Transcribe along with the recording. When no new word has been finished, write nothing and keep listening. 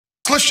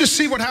Let's just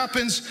see what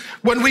happens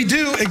when we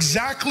do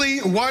exactly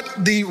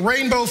what the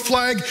rainbow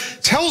flag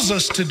tells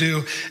us to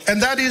do,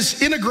 and that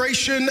is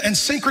integration and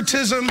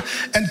syncretism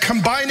and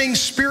combining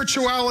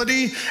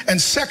spirituality and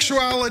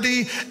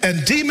sexuality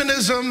and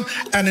demonism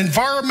and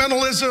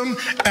environmentalism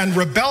and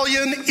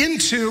rebellion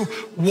into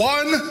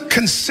one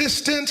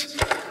consistent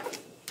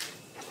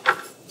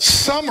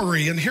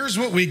summary. And here's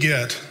what we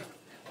get.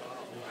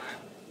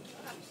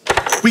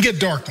 We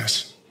get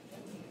darkness.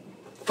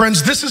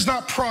 Friends, this is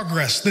not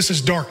progress, this is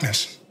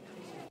darkness.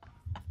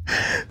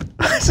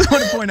 I just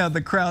want to point out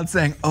the crowd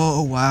saying,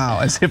 "Oh, wow,"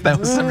 as if that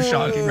was some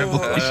shocking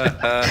revelation.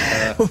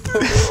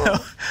 So,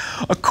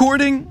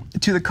 according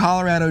to the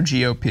Colorado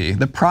GOP,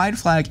 the pride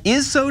flag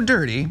is so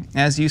dirty,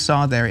 as you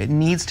saw there, it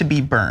needs to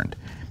be burned.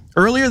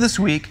 Earlier this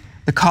week,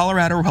 the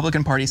Colorado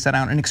Republican Party sent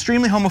out an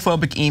extremely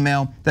homophobic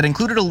email that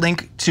included a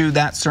link to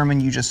that sermon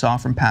you just saw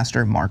from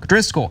Pastor Mark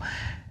Driscoll.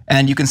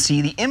 And you can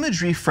see the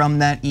imagery from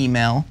that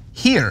email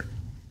here.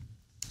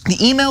 The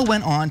email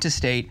went on to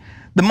state,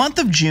 "The month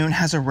of June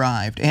has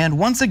arrived, and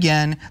once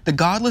again, the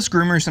godless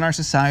groomers in our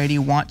society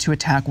want to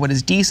attack what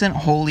is decent,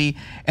 holy,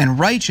 and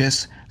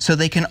righteous so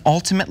they can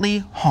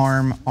ultimately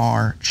harm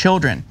our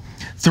children.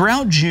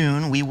 Throughout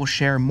June, we will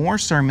share more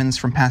sermons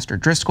from Pastor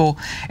Driscoll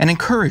and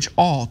encourage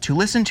all to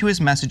listen to his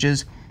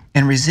messages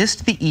and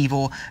resist the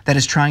evil that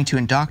is trying to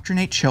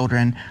indoctrinate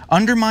children,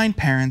 undermine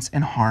parents,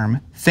 and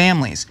harm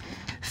families.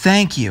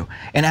 Thank you.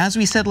 And as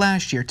we said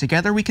last year,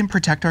 together we can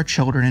protect our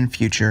children and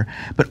future,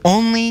 but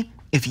only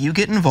if you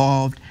get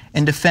involved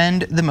and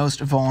defend the most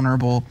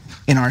vulnerable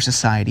in our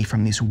society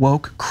from these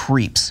woke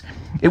creeps."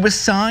 It was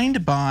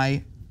signed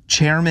by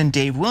Chairman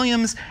Dave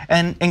Williams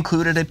and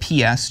included a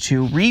PS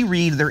to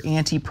reread their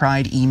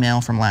anti-pride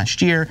email from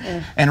last year.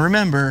 And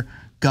remember,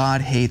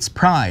 God hates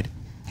pride.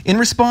 In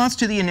response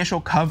to the initial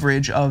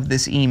coverage of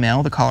this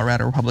email, the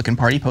Colorado Republican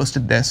Party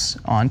posted this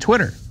on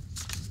Twitter.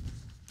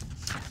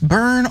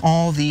 "Burn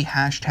all the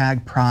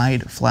hashtag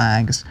pride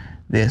flags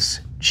this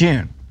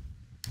June."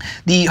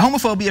 The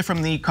homophobia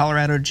from the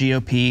Colorado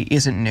GOP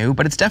isn't new,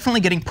 but it's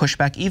definitely getting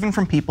pushback even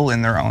from people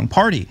in their own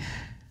party.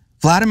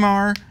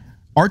 Vladimir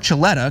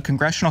Archuleta,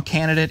 congressional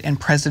candidate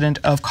and president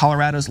of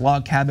Colorado's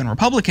Log Cabin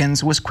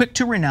Republicans, was quick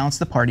to renounce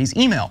the party's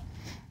email.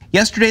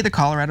 Yesterday, the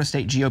Colorado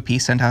State GOP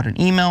sent out an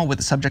email with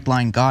the subject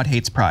line, "God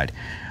hates pride."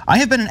 "I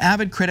have been an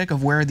avid critic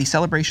of where the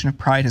celebration of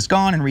pride has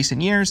gone in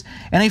recent years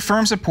and a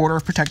firm supporter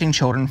of protecting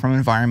children from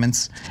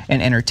environments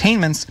and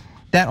entertainments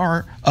that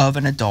are of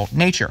an adult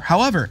nature.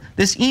 However,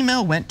 this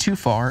email went too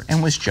far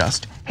and was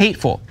just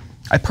hateful.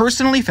 I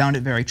personally found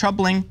it very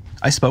troubling.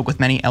 I spoke with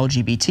many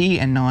LGBT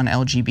and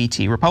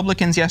non-LGBT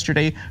Republicans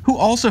yesterday who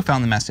also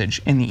found the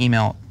message in the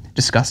email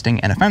disgusting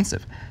and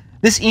offensive.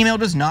 This email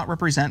does not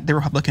represent the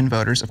Republican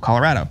voters of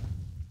Colorado."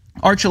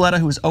 Archuleta,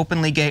 who is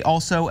openly gay,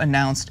 also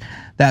announced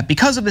that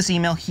because of this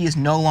email, he is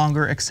no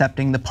longer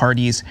accepting the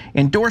party's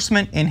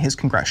endorsement in his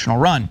congressional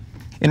run.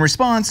 In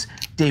response,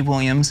 Dave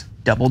Williams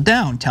doubled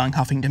down, telling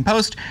Huffington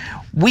Post,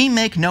 "We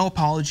make no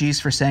apologies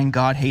for saying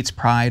God hates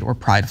pride or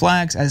pride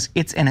flags, as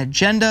it's an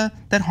agenda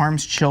that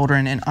harms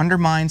children and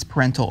undermines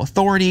parental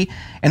authority,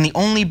 and the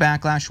only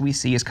backlash we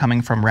see is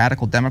coming from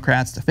radical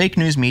Democrats, the fake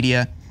news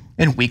media,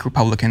 and weak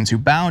Republicans who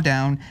bow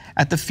down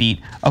at the feet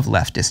of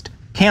leftist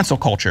cancel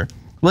culture."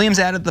 Williams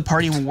added the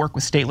party will work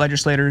with state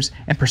legislators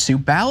and pursue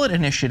ballot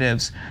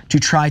initiatives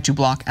to try to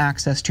block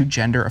access to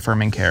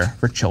gender-affirming care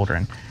for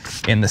children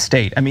in the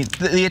state. I mean,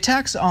 the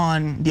attacks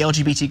on the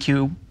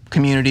LGBTQ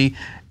community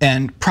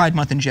and Pride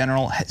Month in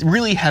general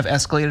really have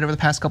escalated over the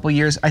past couple of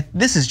years.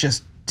 This is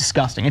just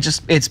disgusting.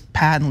 It's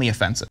patently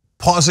offensive.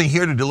 Pausing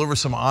here to deliver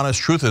some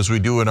honest truth as we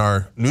do in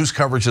our news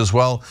coverage as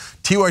well.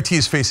 TYT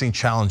is facing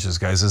challenges,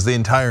 guys, as the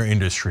entire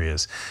industry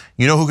is.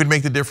 You know who could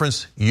make the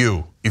difference?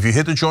 You. If you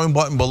hit the join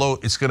button below,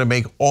 it's gonna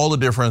make all the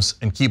difference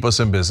and keep us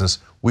in business.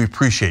 We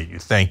appreciate you,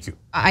 thank you.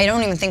 I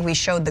don't even think we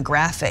showed the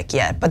graphic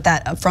yet, but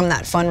that from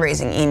that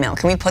fundraising email.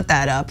 Can we put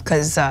that up?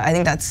 Because I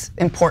think that's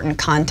important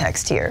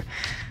context here.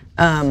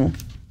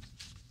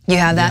 You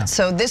have that, yeah.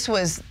 So this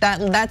was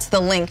that's the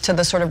link to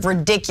the sort of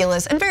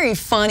ridiculous and very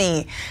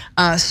funny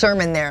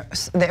sermon there.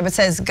 It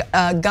says,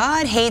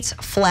 "God hates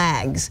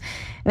flags."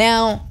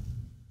 Now,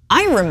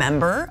 I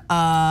remember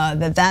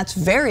that's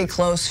very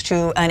close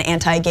to an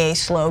anti-gay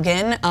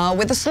slogan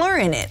with a slur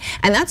in it.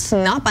 And that's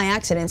not by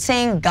accident.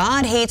 Saying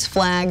God hates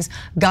flags,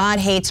 God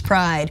hates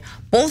pride.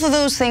 Both of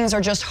those things are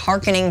just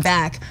hearkening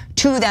back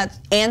to that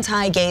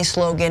anti-gay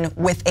slogan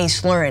with a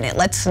slur in it.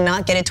 Let's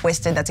not get it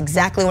twisted. That's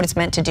exactly what it's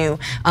meant to do.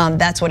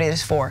 That's what it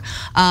is for.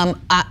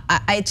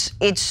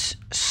 It's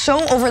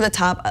so over the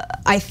top.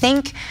 I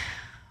think,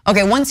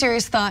 okay, one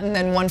serious thought and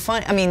then one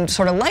fun,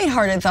 sort of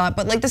lighthearted thought,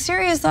 but like the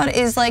serious thought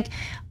is like,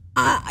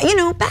 back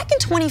in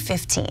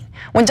 2015,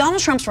 when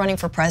Donald Trump's running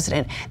for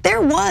president, there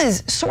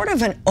was sort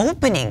of an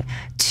opening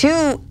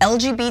to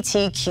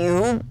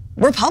LGBTQ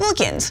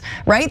Republicans,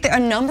 right? A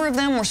number of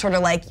them were sort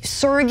of like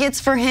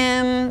surrogates for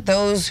him,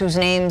 those whose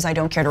names I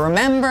don't care to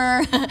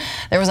remember.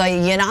 There was a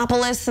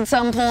Yiannopoulos at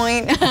some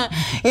point.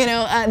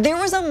 There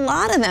was a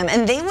lot of them,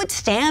 and they would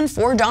stand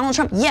for Donald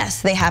Trump.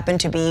 Yes, they happened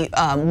to be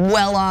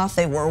well off.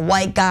 They were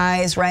white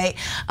guys, right?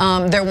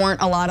 There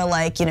weren't a lot of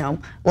like,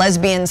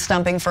 lesbians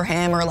stumping for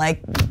him or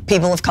like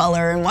people of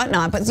color and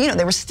whatnot, but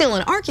they were still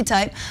an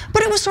archetype.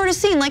 But it was sort of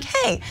seen like,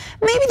 hey,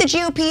 maybe the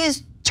GOP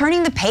is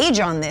turning the page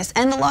on this,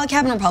 and the log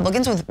cabin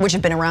Republicans, which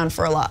have been around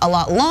for a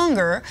lot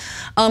longer,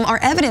 are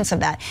evidence of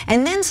that.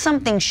 And then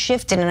something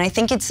shifted, and I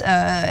think it's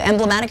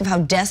emblematic of how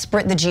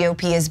desperate the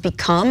GOP has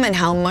become and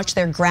how much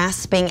they're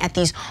grasping at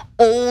these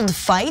old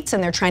fights,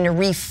 and they're trying to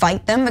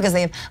refight them because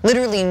they have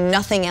literally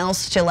nothing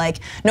else to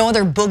no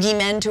other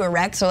boogeymen to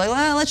erect. So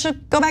well, let's just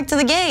go back to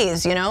the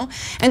gays,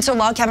 And so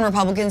log cabin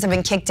Republicans have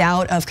been kicked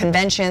out of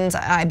conventions.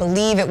 I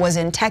believe it was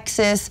in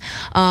Texas,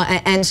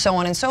 and so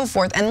on and so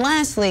forth. And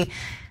lastly,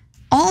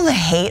 all the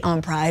hate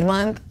on Pride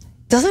Month,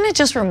 doesn't it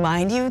just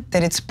remind you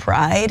that it's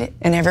Pride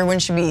and everyone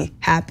should be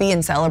happy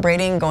and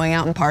celebrating, going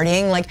out and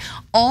partying?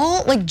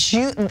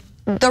 June,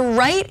 the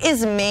right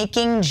is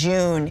making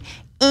June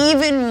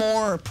even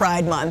more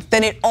Pride Month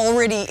than it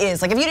already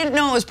is. If you didn't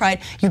know it was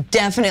Pride, you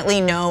definitely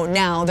know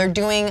now. They're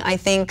doing, I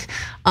think,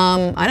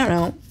 I don't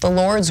know, the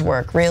Lord's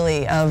work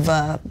really of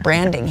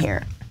branding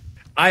here.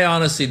 I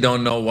honestly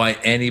don't know why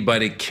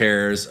anybody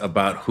cares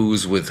about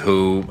who's with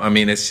who. I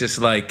mean, it's just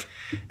like,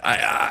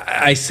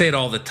 I say it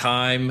all the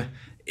time.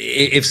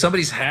 If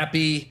somebody's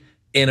happy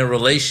in a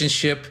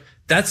relationship,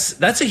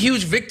 that's a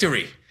huge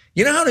victory.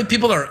 You know how many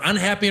people are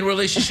unhappy in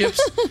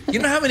relationships? You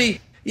know how many,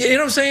 you know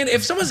what I'm saying?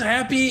 If someone's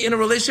happy in a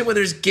relationship,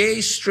 whether it's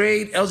gay,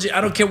 straight, LGBT, I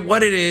don't care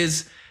what it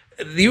is,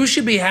 you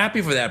should be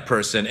happy for that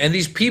person. And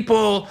these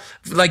people,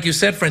 like you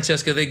said,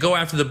 Francesca, they go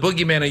after the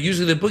boogeyman, and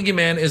usually the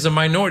boogeyman is a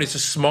minority. It's a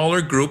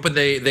smaller group, and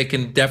they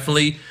can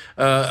definitely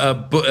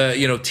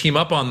team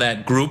up on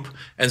that group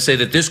and say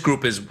that this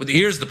group is,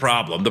 here's the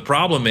problem. The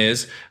problem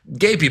is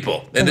gay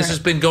people. And this has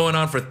been going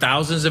on for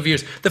thousands of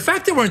years. The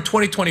fact that we're in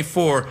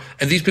 2024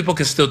 and these people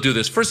can still do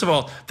this. First of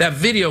all, that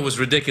video was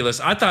ridiculous.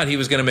 I thought he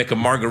was gonna make a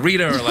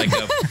margarita or like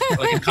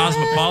a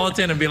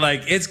cosmopolitan and be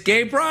like, it's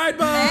gay pride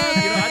month.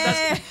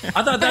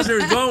 I thought that's where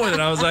he was going with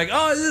it. I was like,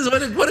 oh, this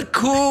is what a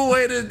cool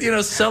way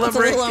to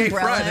celebrate gay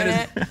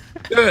pride.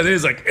 And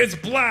he's like, it's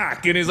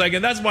black. And he's like,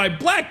 and that's why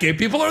black gay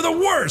people are the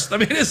worst. I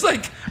mean, it's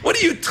like, what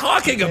are you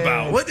talking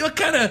about? What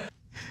kind of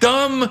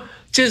dumb,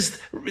 just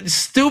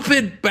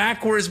stupid,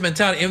 backwards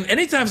mentality? And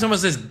anytime someone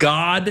says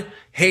God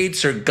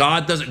hates or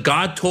God doesn't,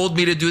 God told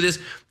me to do this,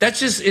 that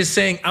just is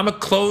saying I'm a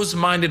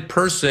closed-minded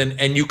person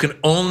and you can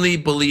only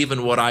believe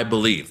in what I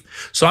believe.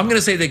 So I'm gonna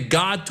say that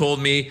God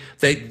told me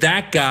that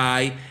that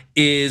guy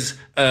is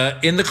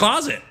in the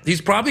closet.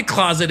 He's probably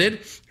closeted,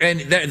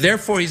 and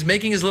therefore he's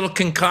making his little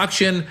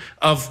concoction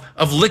of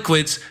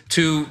liquids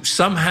to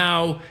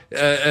somehow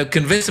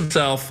convince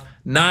himself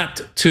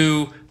not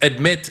to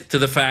admit to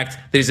the fact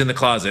that he's in the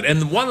closet.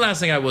 And one last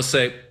thing I will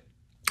say,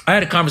 I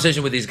had a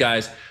conversation with these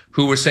guys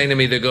who were saying to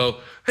me, they go,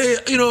 hey,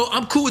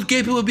 I'm cool with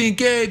gay people being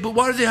gay, but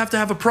why do they have to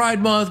have a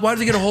Pride Month? Why do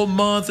they get a whole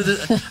month?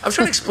 I was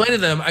trying to explain to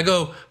them, I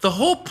go, the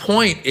whole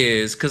point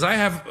is, because I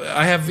have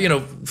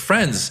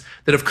friends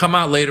that have come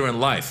out later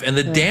in life, and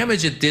the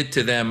damage it did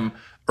to them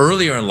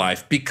earlier in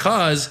life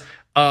because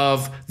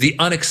of the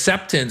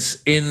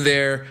unacceptance in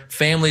their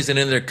families and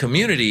in their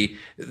community,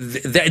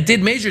 that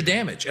did major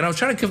damage. And I was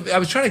trying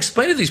to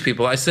explain to these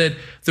people, I said,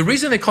 the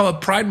reason they call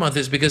it Pride Month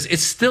is because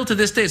it's still to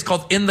this day, it's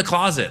called in the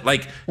closet.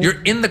 Like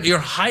you're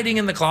hiding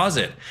in the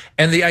closet.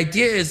 And the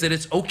idea is that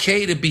it's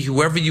okay to be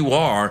whoever you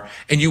are,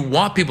 and you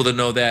want people to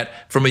know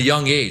that from a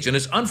young age. And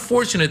it's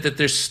unfortunate that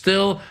there's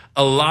still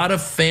a lot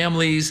of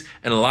families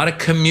and a lot of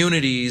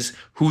communities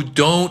who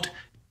don't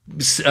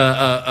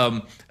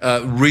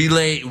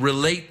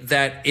relate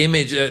that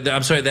image,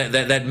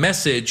 that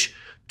message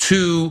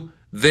to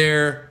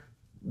their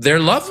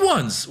loved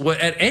ones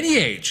at any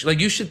age. Like,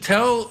 you should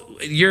tell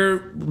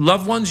your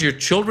loved ones, your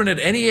children at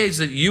any age,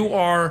 that you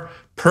are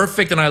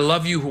perfect and I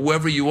love you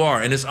whoever you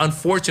are. And it's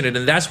unfortunate,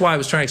 and that's why I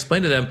was trying to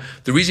explain to them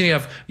the reason you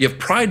have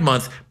Pride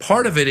Month.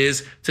 Part of it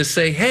is to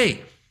say,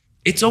 hey,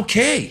 it's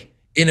okay.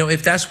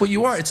 If that's what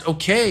you are, it's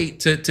okay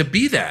to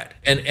be that.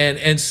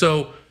 And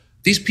so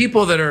these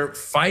people that are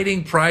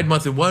fighting Pride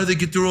Month, and why do they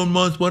get their own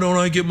month? Why don't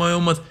I get my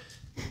own month?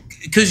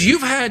 Because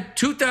you've had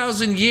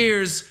 2,000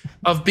 years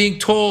of being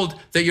told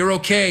that you're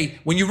okay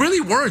when you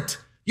really weren't.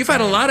 You've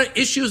had a lot of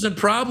issues and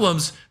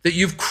problems that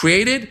you've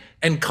created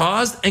and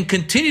caused and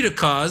continue to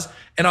cause.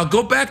 And I'll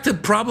go back to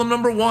problem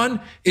number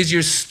one, is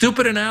your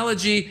stupid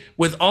analogy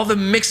with all the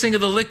mixing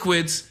of the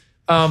liquids.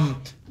 You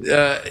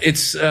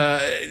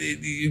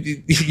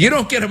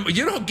don't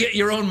get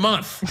your own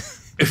month.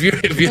 If you're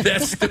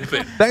that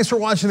stupid. Thanks for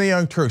watching The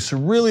Young Turks.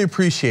 Really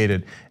appreciate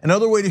it.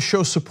 Another way to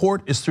show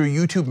support is through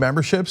YouTube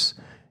memberships.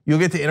 You'll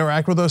get to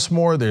interact with us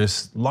more.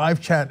 There's live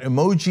chat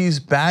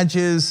emojis,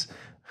 badges.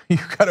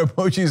 You've got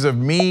emojis of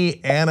me,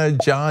 Anna,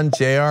 John,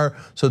 JR.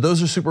 So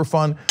those are super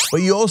fun.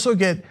 But you also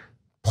get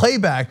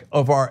playback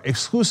of our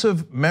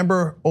exclusive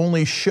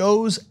member-only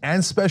shows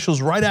and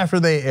specials right after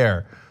they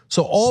air.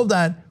 So all of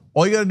that,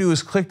 all you gotta do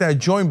is click that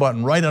join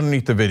button right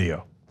underneath the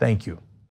video. Thank you.